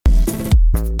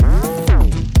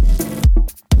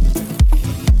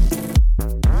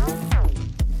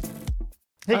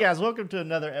Hey guys, welcome to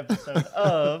another episode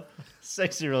of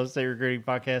Sexy Real Estate Recruiting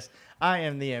Podcast. I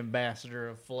am the ambassador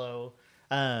of flow.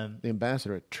 The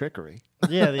ambassador of trickery.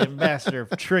 Yeah, the ambassador of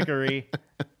trickery.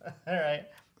 All right.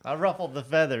 I ruffled the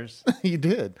feathers. You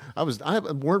did. A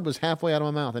word was halfway out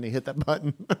of my mouth, and he hit that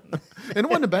button. And it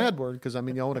wasn't a bad word, because, I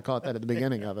mean, y'all would have caught that at the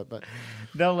beginning of it. But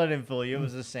Don't let him fool you. It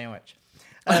was a sandwich.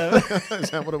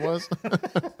 is that what it was?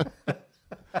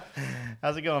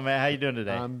 How's it going, man? How you doing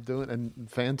today? I'm doing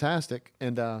fantastic.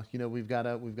 And, we've got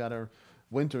our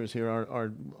winter is here.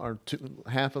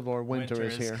 Half of our winter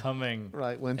is here. Coming.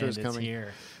 Right, winter is coming. It's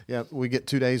here. Yeah, we get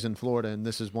 2 days in Florida, and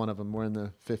this is one of them. We're in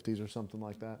the 50s or something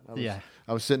like that.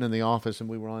 I was sitting in the office, and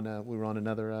we were on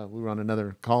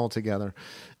another call together,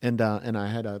 and I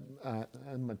had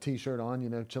my t-shirt on,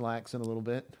 chillaxing a little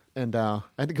bit, and I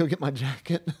had to go get my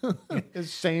jacket.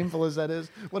 As shameful as that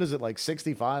is, what is it, like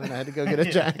 65? And I had to go get a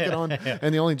jacket on,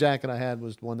 and the only jacket I had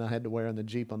was one I had to wear in the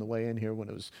Jeep on the way in here when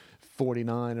it was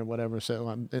 49 or whatever.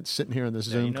 So it's sitting here in this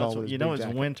Zoom call with it's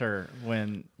jacket. winter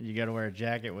when you got to wear a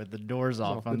jacket with the doors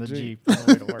off on the Jeep on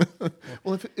the way to work.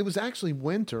 Well, if it was actually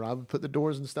winter, I would put the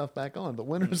doors and stuff back on. But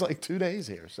winter's like 2 days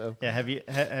here, so Yeah, have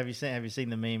you seen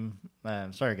the meme?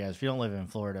 Sorry guys, if you don't live in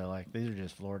Florida, like these are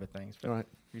just Florida things. But All right.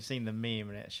 You've seen the meme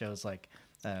and it shows like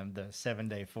the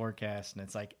 7-day forecast and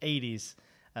it's like 80s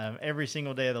every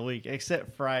single day of the week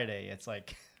except Friday. It's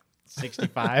like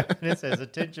 65 and it says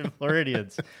attention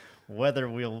Floridians. Weather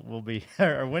will be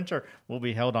or winter will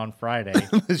be held on Friday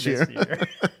this year.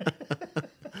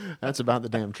 That's about the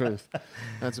damn truth.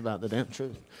 That's about the damn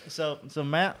truth. So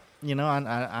Matt,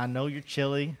 I know you're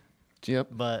chilly. Yep.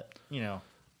 But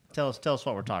tell us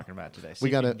what we're talking about today. See We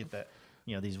got to to get that.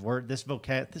 These words, this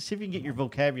vocab. See if you can get your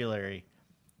vocabulary,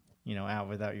 out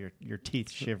without your teeth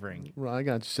shivering. Right, I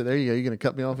got you. So there you go. You're going to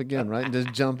cut me off again, right? And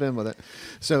just jump in with it.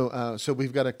 So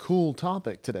we've got a cool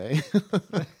topic today.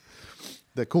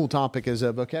 The cool topic is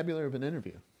a vocabulary of an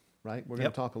interview. Right, we're going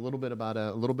to talk a little bit about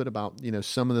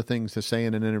some of the things to say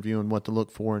in an interview and what to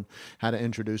look for and how to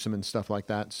introduce them and stuff like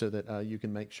that, so that you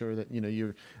can make sure that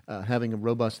you're having a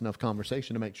robust enough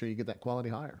conversation to make sure you get that quality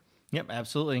hire. Yep,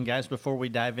 absolutely. And guys, before we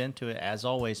dive into it, as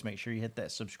always, make sure you hit that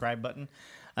subscribe button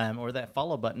or that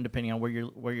follow button, depending on where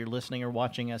you're listening or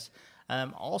watching us.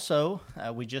 Also,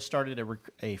 we just started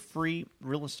a free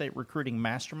real estate recruiting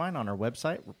mastermind on our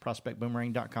website,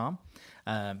 prospectboomerang.com.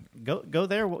 Go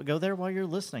there while you're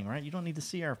listening, right? You don't need to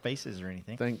see our faces or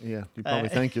anything. You probably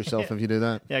thank yourself if you do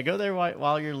that. Yeah, go there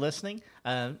while you're listening.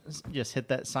 Just hit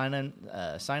that sign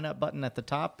up button at the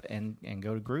top and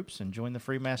go to groups and join the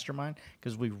free mastermind,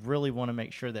 because we really want to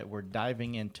make sure that we're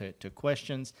diving into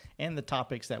questions and the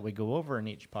topics that we go over in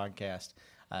each podcast.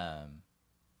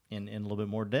 In a little bit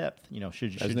more depth,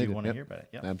 should you want to hear about it?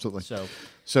 Yep. Absolutely.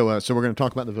 So we're going to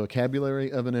talk about the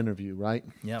vocabulary of an interview, right?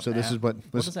 Yeah. So this is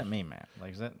what does that mean, Matt?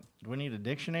 Like, do we need a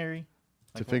dictionary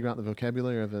to figure out the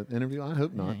vocabulary of an interview? I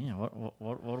hope not. Yeah.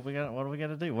 What do we got? What do we got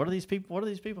to do? What are these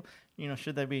people?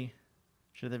 Should they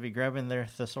be grabbing their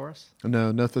thesaurus?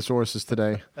 No thesauruses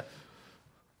today.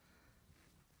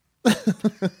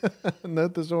 No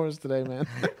thesaurus today, man.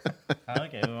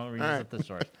 Okay, we won't read the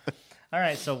thesaurus. All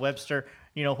right, so Webster,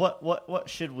 what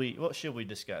should we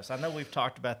discuss? I know we've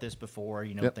talked about this before,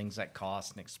 things like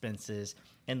cost and expenses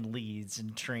and leads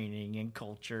and training and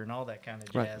culture and all that kind of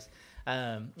jazz.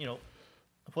 Right.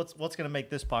 What's going to make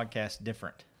this podcast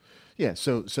different? Yeah,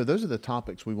 so those are the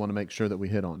topics we want to make sure that we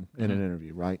hit on in an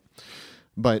interview, right?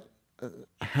 But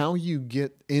how you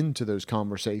get into those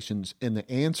conversations and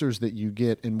the answers that you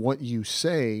get and what you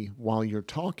say while you're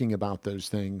talking about those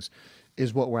things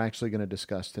is what we're actually going to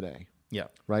discuss today. Yeah.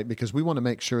 Right. Because we want to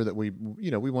make sure that we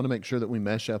want to make sure that we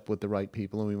mesh up with the right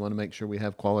people, and we want to make sure we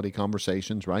have quality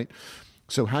conversations. Right.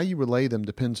 So how you relay them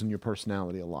depends on your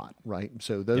personality a lot. Right.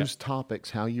 So those topics,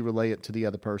 how you relay it to the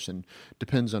other person,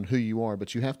 depends on who you are.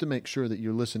 But you have to make sure that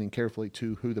you're listening carefully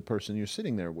to who the person you're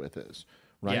sitting there with is.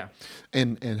 Right. Yeah.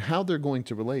 And how they're going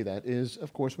to relay that is,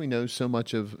 of course, we know so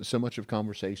much of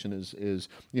conversation is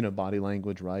body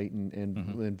language, right,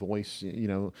 and voice,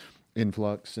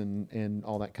 influx and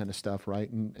all that kind of stuff,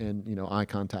 right, and eye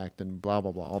contact and blah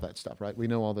blah blah, all that stuff, right. We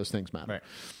know all those things matter. Right.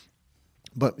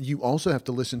 But you also have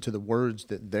to listen to the words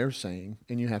that they're saying,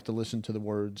 and you have to listen to the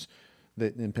words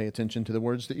and pay attention to the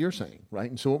words that you're saying, right?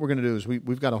 And so what we're going to do is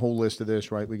we've got a whole list of this,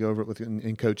 right? We go over it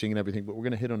in coaching and everything, but we're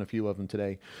going to hit on a few of them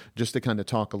today just to kind of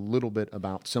talk a little bit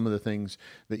about some of the things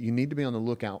that you need to be on the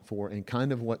lookout for and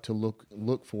kind of what to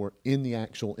look for in the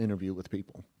actual interview with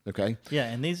people, okay? Yeah,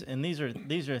 and these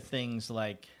are things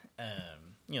like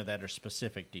that are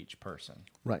specific to each person,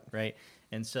 right? Right,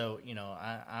 and so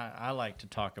I like to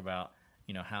talk about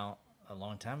how a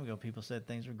long time ago people said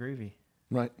things were groovy,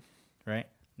 right? Right.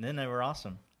 And then they were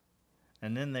awesome.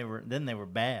 And then they were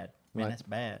bad. Man, Right. that's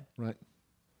bad. Right.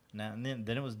 Now and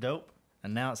then it was dope,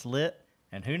 and now it's lit,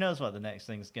 and who knows what the next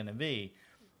thing's going to be.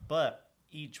 But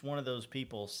each one of those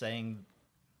people saying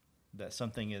that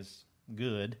something is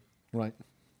good Right.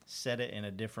 said it in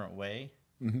a different way.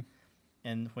 Mm-hmm.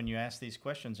 And when you ask these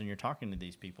questions and you're talking to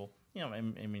these people, you know, I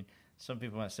mean, some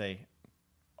people might say,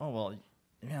 "Oh, well,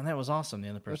 man, that was awesome." The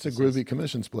other person That's a groovy says,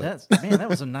 commission split. that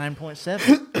was a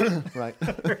 9.7. Right.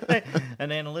 Right?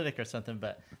 An analytic or something,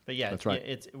 but yeah, That's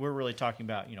right. we're really talking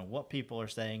about, you know, what people are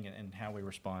saying and how we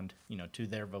respond, you know, to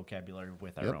their vocabulary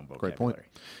with our own vocabulary. Great point.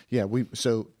 Yeah,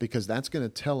 because that's going to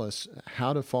tell us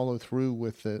how to follow through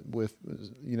with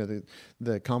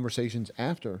the conversations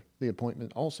after the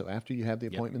appointment. Also, after you have the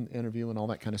appointment interview and all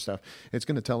that kind of stuff, it's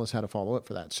going to tell us how to follow up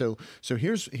for that. So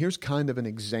here's kind of an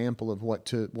example of what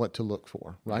to look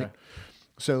for, right? Okay.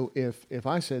 So if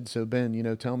I said, so Ben, you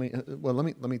know, tell me, well, let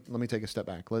me take a step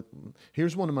back.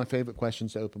 Here's one of my favorite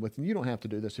questions to open with, and you don't have to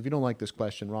do this. If you don't like this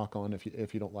question, rock on. If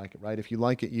you don't like it, right? If you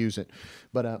like it, use it.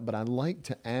 But I like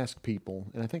to ask people,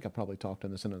 and I think I probably talked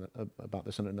about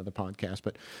this in another podcast,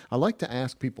 but I like to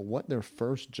ask people what their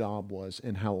first job was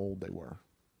and how old they were.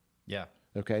 Yeah.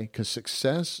 Okay, because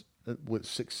success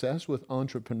with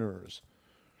entrepreneurs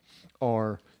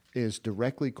is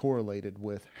directly correlated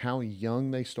with how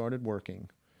young they started working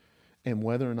and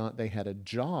whether or not they had a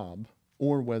job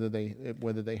or whether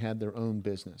they had their own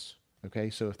business. Okay,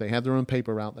 so if they have their own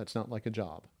paper route, that's not like a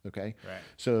job. Okay, Right.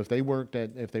 so if they worked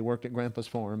at Grandpa's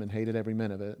farm and hated every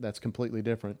minute of it, that's completely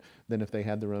different than if they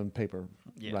had their own paper,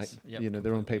 Yes. right? Yep. You know,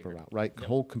 their own paper route, right? Yep.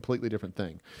 Whole completely different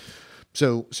thing.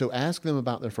 So ask them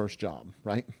about their first job,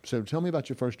 right? So tell me about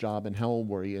your first job and how old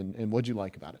were you and what'd you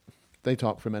like about it? They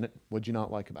talk for a minute. What'd you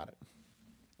not like about it?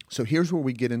 So here's where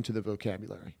we get into the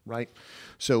vocabulary, right?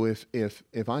 So if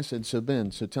I said, so Ben,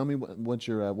 so tell me what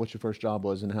your first job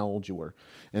was and how old you were,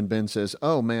 and Ben says,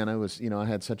 oh man, I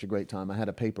had such a great time. I had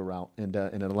a paper route, and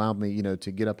it allowed me, you know,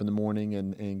 to get up in the morning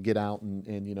and get out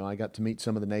and you know, I got to meet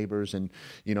some of the neighbors, and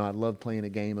you know, I love playing a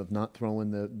game of not throwing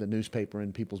the newspaper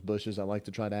in people's bushes. I like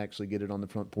to try to actually get it on the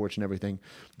front porch and everything.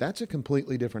 That's a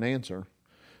completely different answer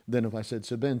than if I said,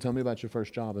 so Ben, tell me about your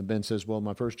first job. And Ben says, well,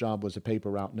 my first job was a paper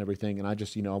route and everything. And I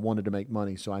just, you know, I wanted to make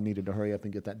money. So I needed to hurry up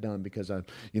and get that done because I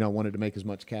wanted to make as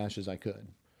much cash as I could.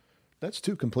 That's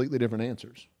two completely different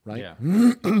answers, right?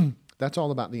 Yeah. That's all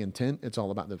about the intent. It's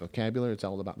all about the vocabulary. It's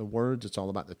all about the words. It's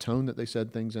all about the tone that they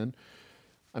said things in.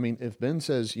 I mean, if Ben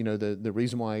says, you know, the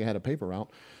reason why I had a paper route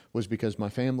was because my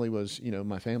family was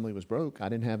broke. I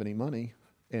didn't have any money.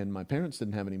 And my parents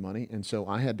didn't have any money, and so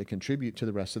I had to contribute to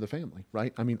the rest of the family,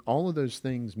 right? I mean, all of those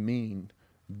things mean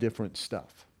different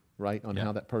stuff, right? On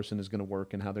how that person is going to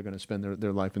work and how they're going to spend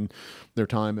their life and their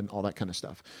time and all that kind of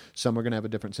stuff. Some are going to have a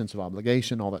different sense of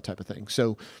obligation, all that type of thing.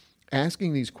 So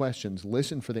asking these questions,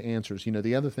 listen for the answers. You know,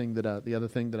 the other thing that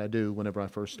I do whenever I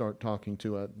first start talking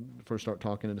to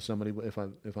somebody, if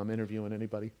I'm interviewing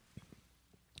anybody,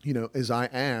 you know, is I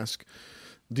ask,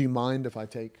 do you mind if I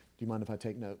take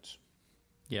notes?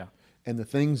 Yeah. And the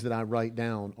things that I write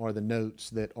down are the notes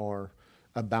that are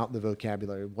about the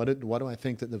vocabulary. What do I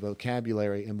think that the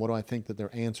vocabulary and what do I think that their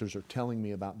answers are telling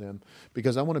me about them?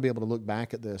 Because I want to be able to look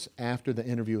back at this after the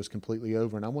interview is completely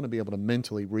over, and I want to be able to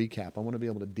mentally recap. I want to be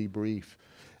able to debrief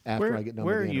after I get done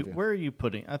with the interview. Where are you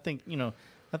putting? I think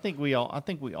we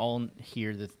all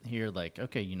hear like,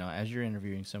 okay, you know, as you're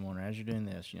interviewing someone or as you're doing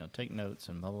this, you know, take notes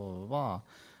and blah blah blah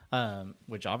blah,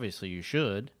 which obviously you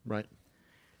should. Right.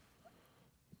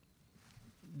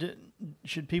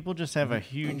 Should people just have a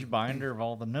huge binder of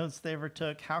all the notes they ever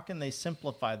took? How can they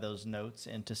simplify those notes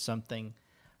into something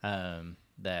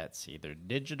that's either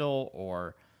digital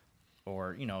or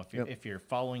you know, if you're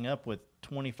following up with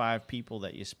 25 people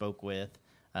that you spoke with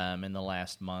in the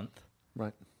last month,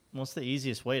 right? What's the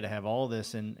easiest way to have all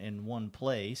this in one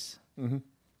place, to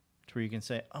where you can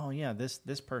say, oh yeah,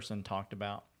 this person talked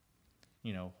about,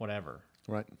 you know, whatever.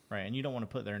 Right. Right. And you don't want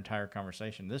to put their entire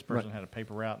conversation. This person had a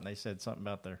paper route and they said something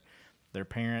about their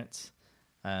parents,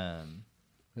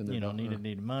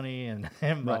 needed money and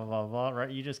blah, blah, blah. Right.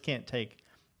 You just can't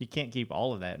keep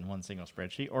all of that in one single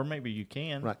spreadsheet, or maybe you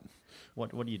can. Right.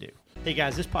 What do you do? Hey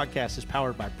guys, this podcast is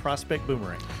powered by Prospect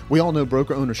Boomerang. We all know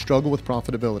broker owners struggle with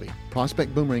profitability.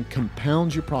 Prospect Boomerang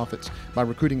compounds your profits by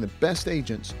recruiting the best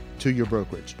agents to your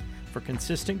brokerage. For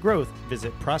consistent growth,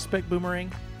 visit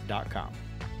prospectboomerang.com.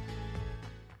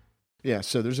 Yeah,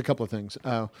 so there's a couple of things.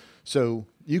 So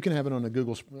you can have it on a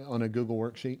Google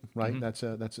worksheet, right? That's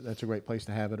a great place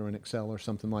to have it, or in Excel or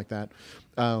something like that.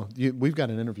 We've got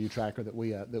an interview tracker that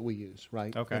we use,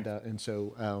 right? Okay. And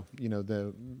so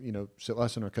so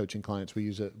us and our coaching clients, we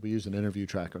use an interview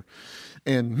tracker,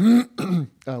 and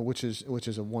which is a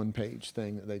 1-page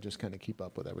thing that they just kind of keep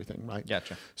up with everything, right?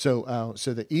 Gotcha. So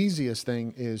the easiest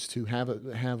thing is to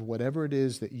have whatever it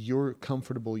is that you're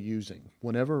comfortable using.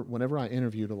 Whenever I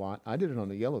interviewed a lot, I did it on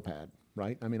a yellow pad.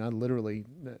 Right. I mean,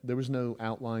 there was no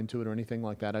outline to it or anything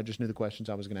like that. I just knew the questions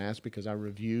I was going to ask because I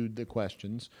reviewed the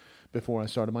questions before I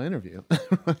started my interview.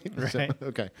 Right.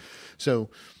 Right. So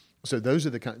those are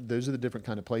the different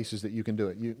kind of places that you can do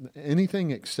it.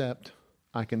 Anything except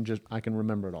I can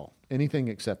remember it all. Anything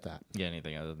except that. Yeah.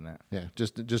 Anything other than that. Yeah.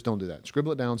 Just don't do that.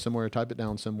 Scribble it down somewhere. Type it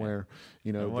down somewhere.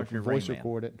 What if you're voice Rain Man?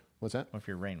 record it. What's that? What if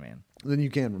you're Rain Man? Then you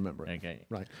can remember it. Okay.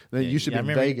 Right. Then you should be in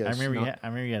Vegas. I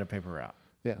remember you had a paper route.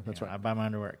 Yeah, that's right. I buy my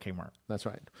underwear at Kmart. That's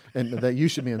right. And that you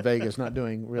should be in Vegas, not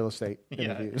doing real estate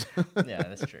interviews. Yeah,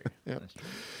 that's true. Yeah. That's true.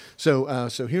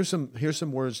 So here's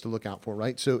some words to look out for,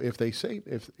 right? So if they say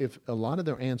if a lot of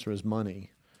their answer is money,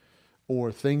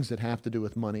 or things that have to do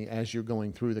with money as you're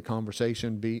going through the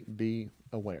conversation, be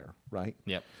aware, right?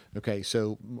 Yep. Okay.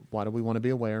 So why do we want to be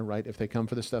aware, right? If they come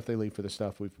for the stuff, they leave for the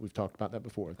stuff. We've talked about that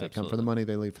before. If they come for the money,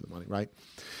 they leave for the money, right?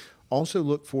 Also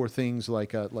look for things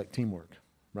like teamwork.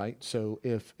 Right. So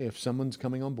if someone's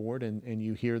coming on board and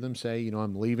you hear them say,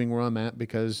 I'm leaving where I'm at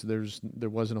because there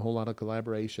wasn't a whole lot of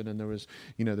collaboration and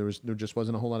there just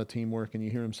wasn't a whole lot of teamwork, and you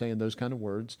hear them saying those kind of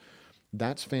words,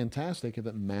 that's fantastic if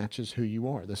it matches who you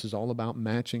are. This is all about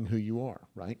matching who you are.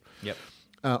 Right. Yep.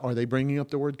 Are they bringing up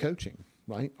the word coaching?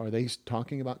 Right. Are they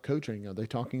talking about coaching? Are they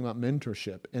talking about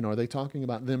mentorship? And are they talking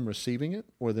about them receiving it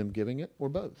or them giving it or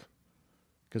both?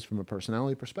 Because from a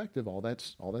personality perspective, all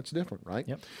that's different. Right.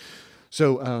 Yep.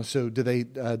 So do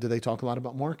they talk a lot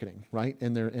about marketing, right?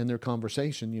 In their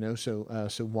conversation, so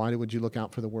why would you look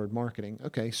out for the word marketing?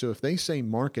 Okay, so if they say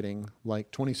marketing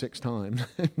like 26 times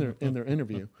in their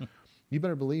interview, you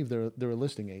better believe they're a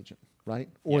listing agent, right?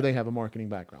 Or they have a marketing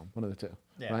background, one of the two,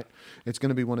 right? It's going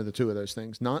to be one of the two of those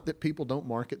things. Not that people don't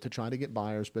market to try to get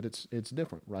buyers, but it's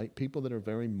different, right? People that are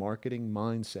very marketing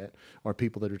mindset are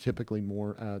people that are typically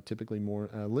more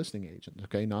listing agents.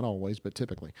 Okay, not always, but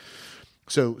typically.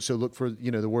 So look for,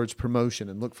 the words promotion,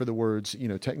 and look for the words,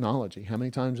 technology. How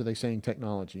many times are they saying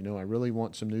technology? I really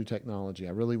want some new technology.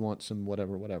 I really want some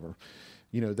whatever.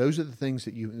 Those are the things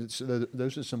that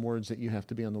those are some words that you have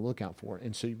to be on the lookout for.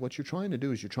 And so what you're trying to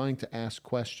do is you're trying to ask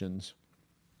questions.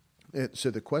 So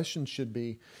the question should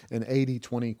be an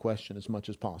 80-20 question as much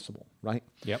as possible, right?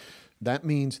 Yep.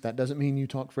 That doesn't mean you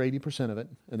talk for 80% of it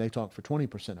and they talk for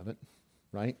 20% of it.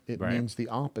 Right? It means the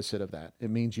opposite of that. It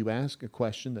means you ask a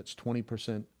question that's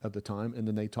 20% of the time, and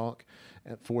then they talk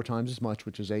at 4 times as much,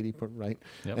 which is 80%, right?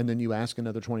 Yep. And then you ask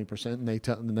another 20%, and they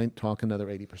talk another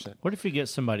 80%. What if you get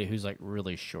somebody who's like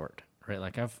really short, right?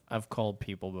 Like I've called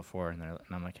people before, and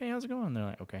I'm like, hey, how's it going? And they're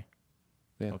like, okay,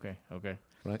 Yeah. okay,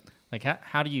 Right. Like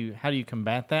how do you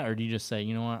combat that, or do you just say,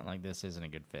 you know what, like this isn't a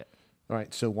good fit? All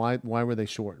right. So why were they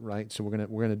short? Right. So we're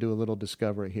gonna do a little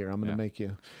discovery here. I'm gonna make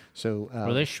you. So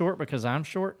were they short because I'm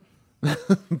short?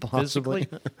 Possibly.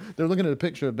 They're looking at a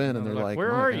picture of Ben and they're like,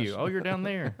 "Where are you? Oh, you're down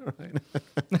there."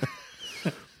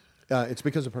 It's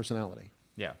because of personality.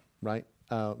 Yeah. Right.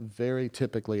 Very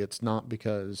typically, it's not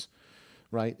because.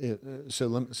 Right. So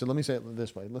let me say it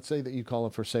this way. Let's say that you call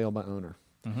a for sale by owner,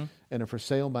 and a for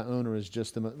sale by owner is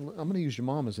just. I'm going to use your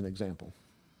mom as an example.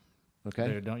 Okay.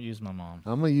 Dude, don't use my mom.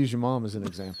 I'm going to use your mom as an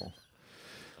example.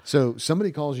 So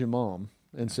somebody calls your mom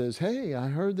and says, hey, I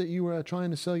heard that you were trying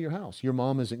to sell your house. Your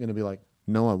mom isn't going to be like,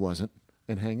 no, I wasn't,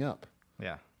 and hang up.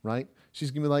 Yeah. Right?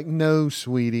 She's going to be like, no,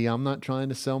 sweetie, I'm not trying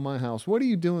to sell my house. What are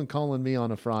you doing calling me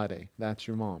on a Friday? That's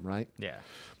your mom, right? Yeah.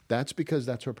 That's because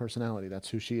that's her personality. That's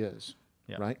who she is.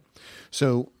 Yeah. Right?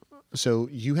 So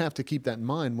you have to keep that in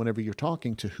mind whenever you're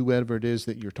talking to whoever it is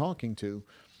that you're talking to.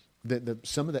 That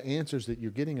some of the answers that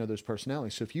you're getting are those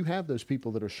personalities. So if you have those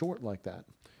people that are short like that,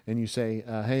 and you say,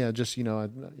 "Hey, I just,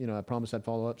 I promised I'd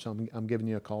follow up, so I'm giving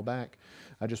you a call back.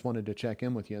 I just wanted to check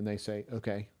in with you," and they say,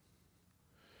 "Okay."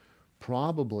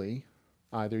 Probably,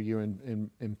 either you're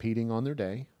impeding on their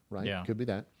day, right? Yeah. Could be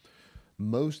that.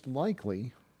 Most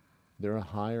likely, they're a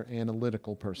higher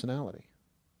analytical personality.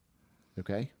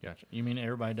 Okay. Gotcha. You mean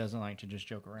everybody doesn't like to just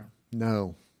joke around?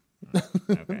 No.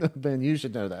 Okay. Ben, you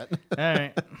should know that. All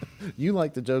right. You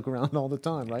like to joke around all the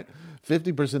time, right?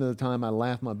 50% of the time I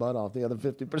laugh my butt off. The other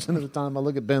 50% of the time I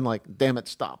look at Ben like, damn it,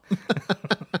 stop.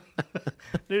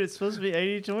 Dude, it's supposed to be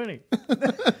 80-20.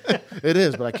 It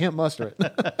is, but I can't muster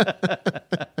it.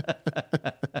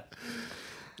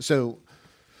 So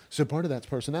So part of that's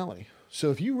personality.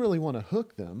 So if you really want to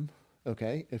hook them,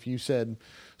 okay, if you said,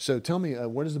 so tell me,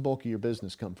 where does the bulk of your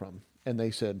business come from? And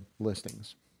they said,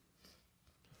 listings.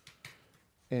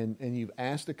 And you've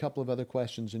asked a couple of other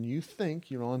questions, and you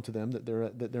think you're on to them, that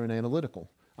they're an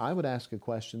analytical. I would ask a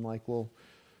question like, well,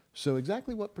 so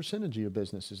exactly what percentage of your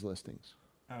business is listings?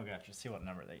 Oh, gotcha. See what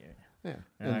number they give you.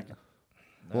 Yeah.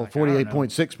 Well,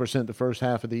 48.6% the first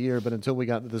half of the year, but until we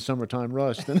got to the summertime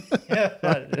rush, then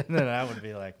then I would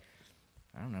be like,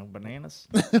 I don't know, bananas.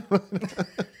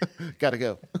 got to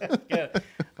go. Yeah.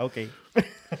 Okay.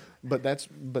 But that's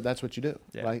what you do,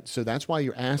 Yeah. right? So that's why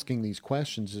you're asking these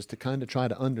questions, is to kind of try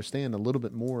to understand a little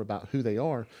bit more about who they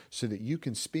are, so that you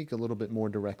can speak a little bit more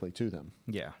directly to them.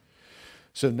 Yeah.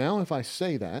 So now if I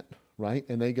say that, right,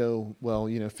 and they go, well,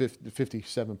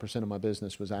 57% of my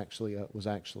business was actually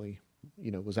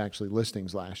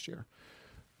listings last year.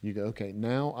 You go, okay,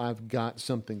 now I've got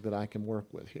something that I can work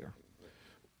with here.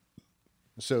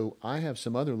 So I have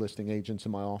some other listing agents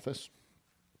in my office,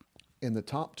 and the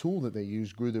top tool that they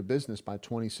use grew their business by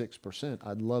 26%.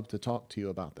 I'd love to talk to you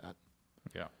about that.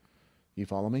 Yeah. You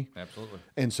follow me? Absolutely.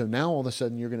 And so now all of a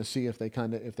sudden you're going to see if they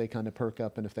kind of perk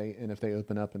up, and if they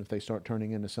open up, and if they start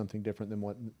turning into something different than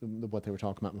what they were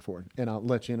talking about before. And I'll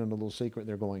let you in on a little secret: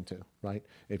 they're going to, right?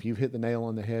 If you've hit the nail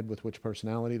on the head with which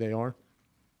personality they are,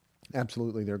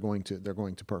 absolutely they're going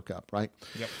to perk up, right?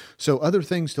 Yep. So other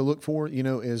things to look for,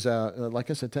 is like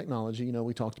I said, technology.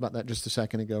 We talked about that just a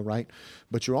second ago, right?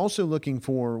 But you're also looking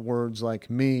for words like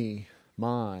me,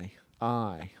 my,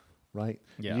 I, right?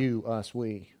 Yeah. You, us,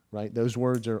 we. Right? Those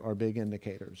words are big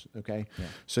indicators. Okay. Yeah.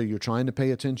 So you're trying to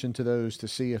pay attention to those to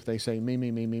see if they say me in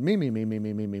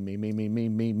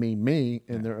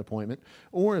their appointment,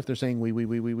 or if they're saying we,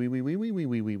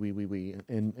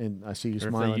 and I see you Or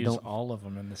smiling. if they use all of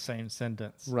them in the same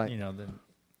sentence, Right. Then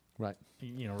right.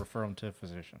 Refer them to a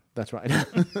physician. That's right.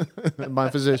 By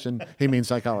physician, he means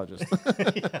psychologist.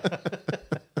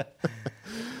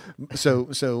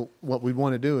 So what we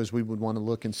want to do is we would want to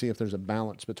look and see if there's a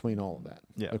balance between all of that.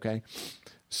 Yeah. Okay.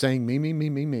 Saying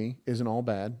me isn't all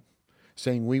bad.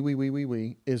 Saying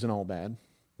we isn't all bad,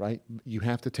 right? You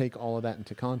have to take all of that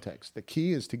into context. The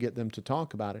key is to get them to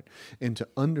talk about it and to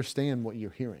understand what you're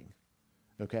hearing.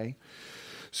 Okay.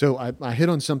 So I hit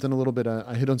on something a little bit.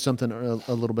 I hit on something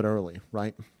a little bit early,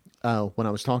 right? When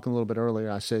I was talking a little bit earlier,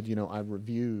 I said, I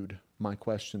reviewed my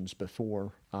questions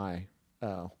before I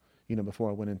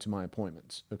went into my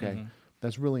appointments. Okay. Mm-hmm.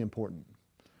 That's really important.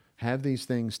 Have these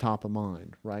things top of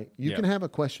mind, right? You can have a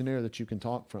questionnaire that you can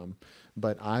talk from,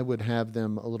 but I would have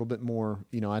them a little bit more,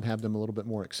 I'd have them a little bit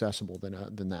more accessible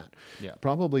than that. Yeah.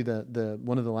 Probably the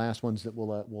one of the last ones that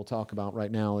we'll talk about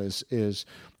right now is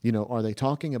are they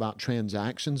talking about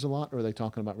transactions a lot, or are they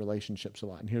talking about relationships a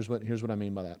lot? And here's what I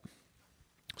mean by that.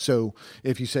 So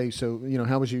if you say,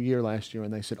 how was your year last year?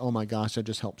 And they said, oh my gosh, I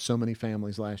just helped so many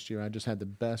families last year. I just had the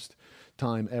best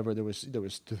time ever. There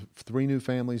was 3 new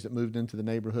families that moved into the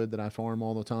neighborhood that I farm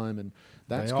all the time, and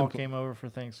they all came over for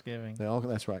Thanksgiving.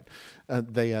 That's right.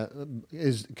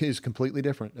 Is completely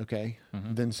different, okay,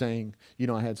 than saying,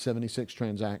 I had 76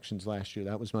 transactions last year.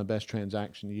 That was my best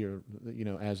transaction year,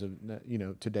 as of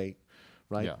to date.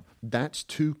 Right? Yeah. That's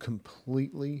 2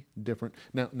 completely different.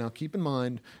 Now keep in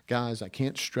mind, guys, I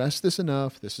can't stress this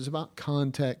enough. This is about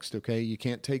context, okay? You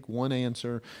can't take one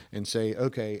answer and say,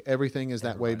 okay, everything is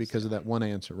that way because of that one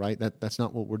answer, right? That's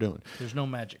not what we're doing. There's no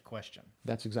magic question.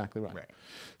 That's exactly right. Right.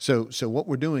 So what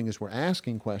we're doing is we're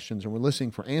asking questions and we're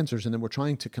listening for answers, and then we're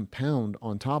trying to compound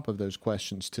on top of those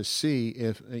questions to see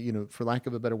if, for lack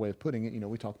of a better way of putting it,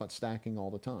 we talk about stacking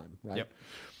all the time, right? Yep.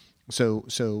 So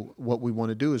what we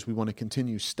want to do is we want to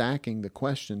continue stacking the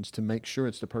questions to make sure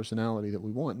it's the personality that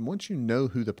we want. And once you know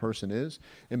who the person is,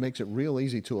 it makes it real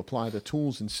easy to apply the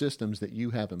tools and systems that you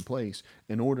have in place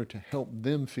in order to help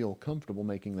them feel comfortable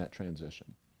making that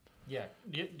transition. Yeah.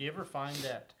 Do you ever find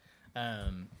that,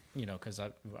 because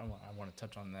I want to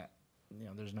touch on that,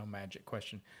 there's no magic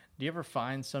question. Do you ever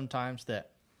find sometimes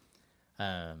that,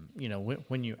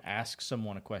 when you ask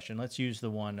someone a question, let's use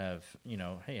the one of,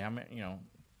 hey, how many,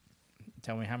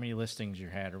 tell me how many listings you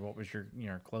had, or what was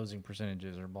your closing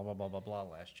percentages, or blah, blah, blah, blah, blah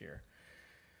last year.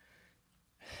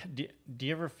 Do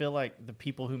you ever feel like the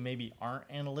people who maybe aren't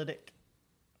analytic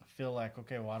feel like,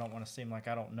 okay, well, I don't want to seem like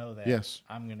I don't know that. Yes.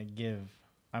 I'm going to give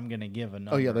a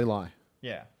number. Oh yeah, they lie.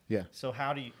 Yeah. Yeah. So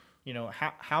how do you,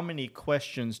 how many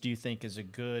questions do you think is a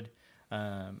good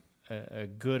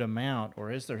amount,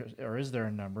 or is there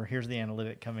a number? Here's the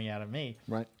analytic coming out of me.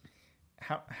 Right.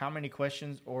 How many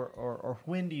questions, or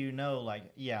when do you know, like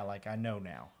I know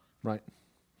now? Right.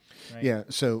 Right? Yeah.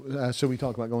 So we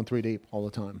talk about going 3 deep all the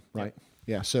time, right?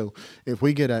 Yeah. So if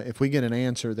we get an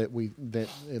answer that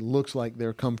it looks like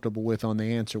they're comfortable with on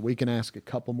the answer, we can ask a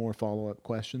couple more follow-up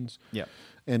questions. Yeah.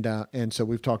 And so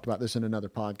we've talked about this in another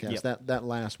podcast. Yep. That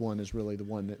last one is really the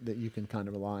one that you can kind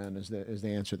of rely on as the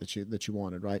answer that you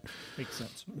wanted, right? Makes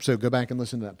sense. So go back and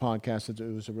listen to that podcast.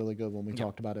 It was a really good one. We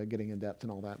talked about it, getting in depth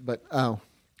and all that.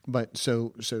 But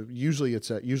so usually it's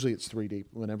 3 deep.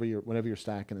 Whenever you're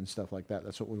stacking and stuff like that,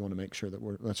 that's what we want to make sure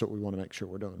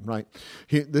we're doing, right?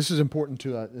 This is important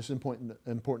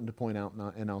to point out,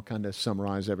 and I'll kind of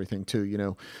summarize everything too. You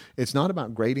know, it's not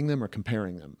about grading them or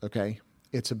comparing them. Okay,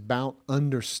 it's about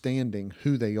understanding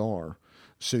who they are,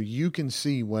 so you can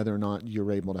see whether or not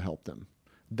you're able to help them.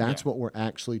 That's what we're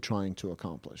actually trying to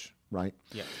accomplish. Right.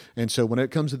 Yeah. And so when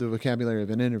it comes to the vocabulary of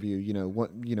an interview,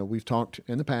 we've talked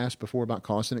in the past before about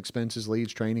costs and expenses,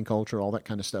 leads, training, culture, all that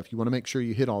kind of stuff. You want to make sure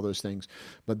you hit all those things,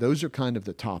 but those are kind of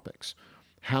the topics.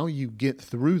 How you get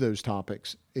through those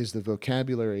topics is the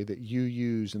vocabulary that you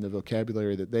use and the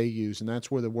vocabulary that they use. And that's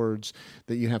where the words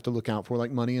that you have to look out for,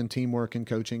 like money and teamwork and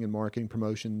coaching and marketing,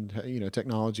 promotion,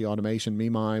 technology, automation, me,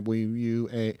 my, we,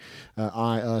 you,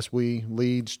 I, us, we,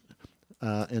 leads,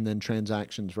 and then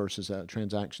transactions versus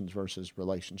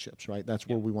relationships, right? That's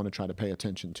where we want to try to pay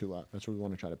attention to. That's where we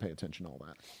want to try to pay attention to all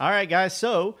that. All right, guys.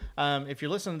 So if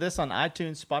you're listening to this on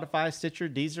iTunes, Spotify, Stitcher,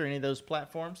 Deezer, any of those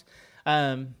platforms,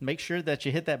 make sure that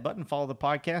you hit that button, follow the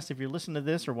podcast. If you're listening to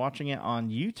this or watching it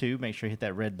on YouTube, make sure you hit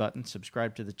that red button,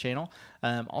 subscribe to the channel.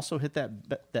 Also hit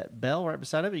that bell right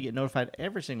beside it. You get notified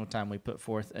every single time we put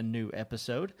forth a new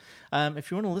episode. If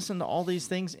you want to listen to all these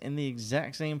things in the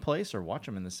exact same place or watch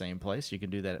them in the same place, you can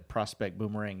do that at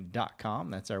prospectboomerang.com.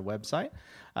 That's our website.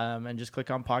 And just click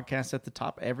on podcasts at the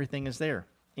top. Everything is there,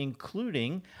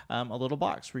 including a little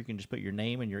box where you can just put your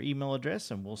name and your email address,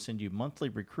 and we'll send you monthly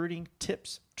recruiting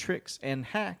tips, tricks, and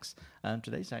hacks.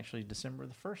 Today's actually December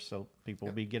the 1st, so people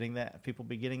will be getting that. People will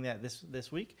be getting that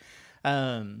this week,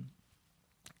 and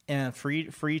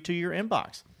free to your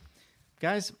inbox.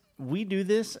 Guys, we do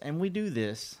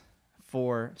this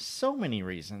for so many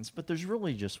reasons, but there's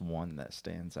really just one that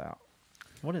stands out.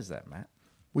 What is that, Matt?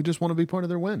 We just want to be part of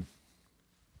their win.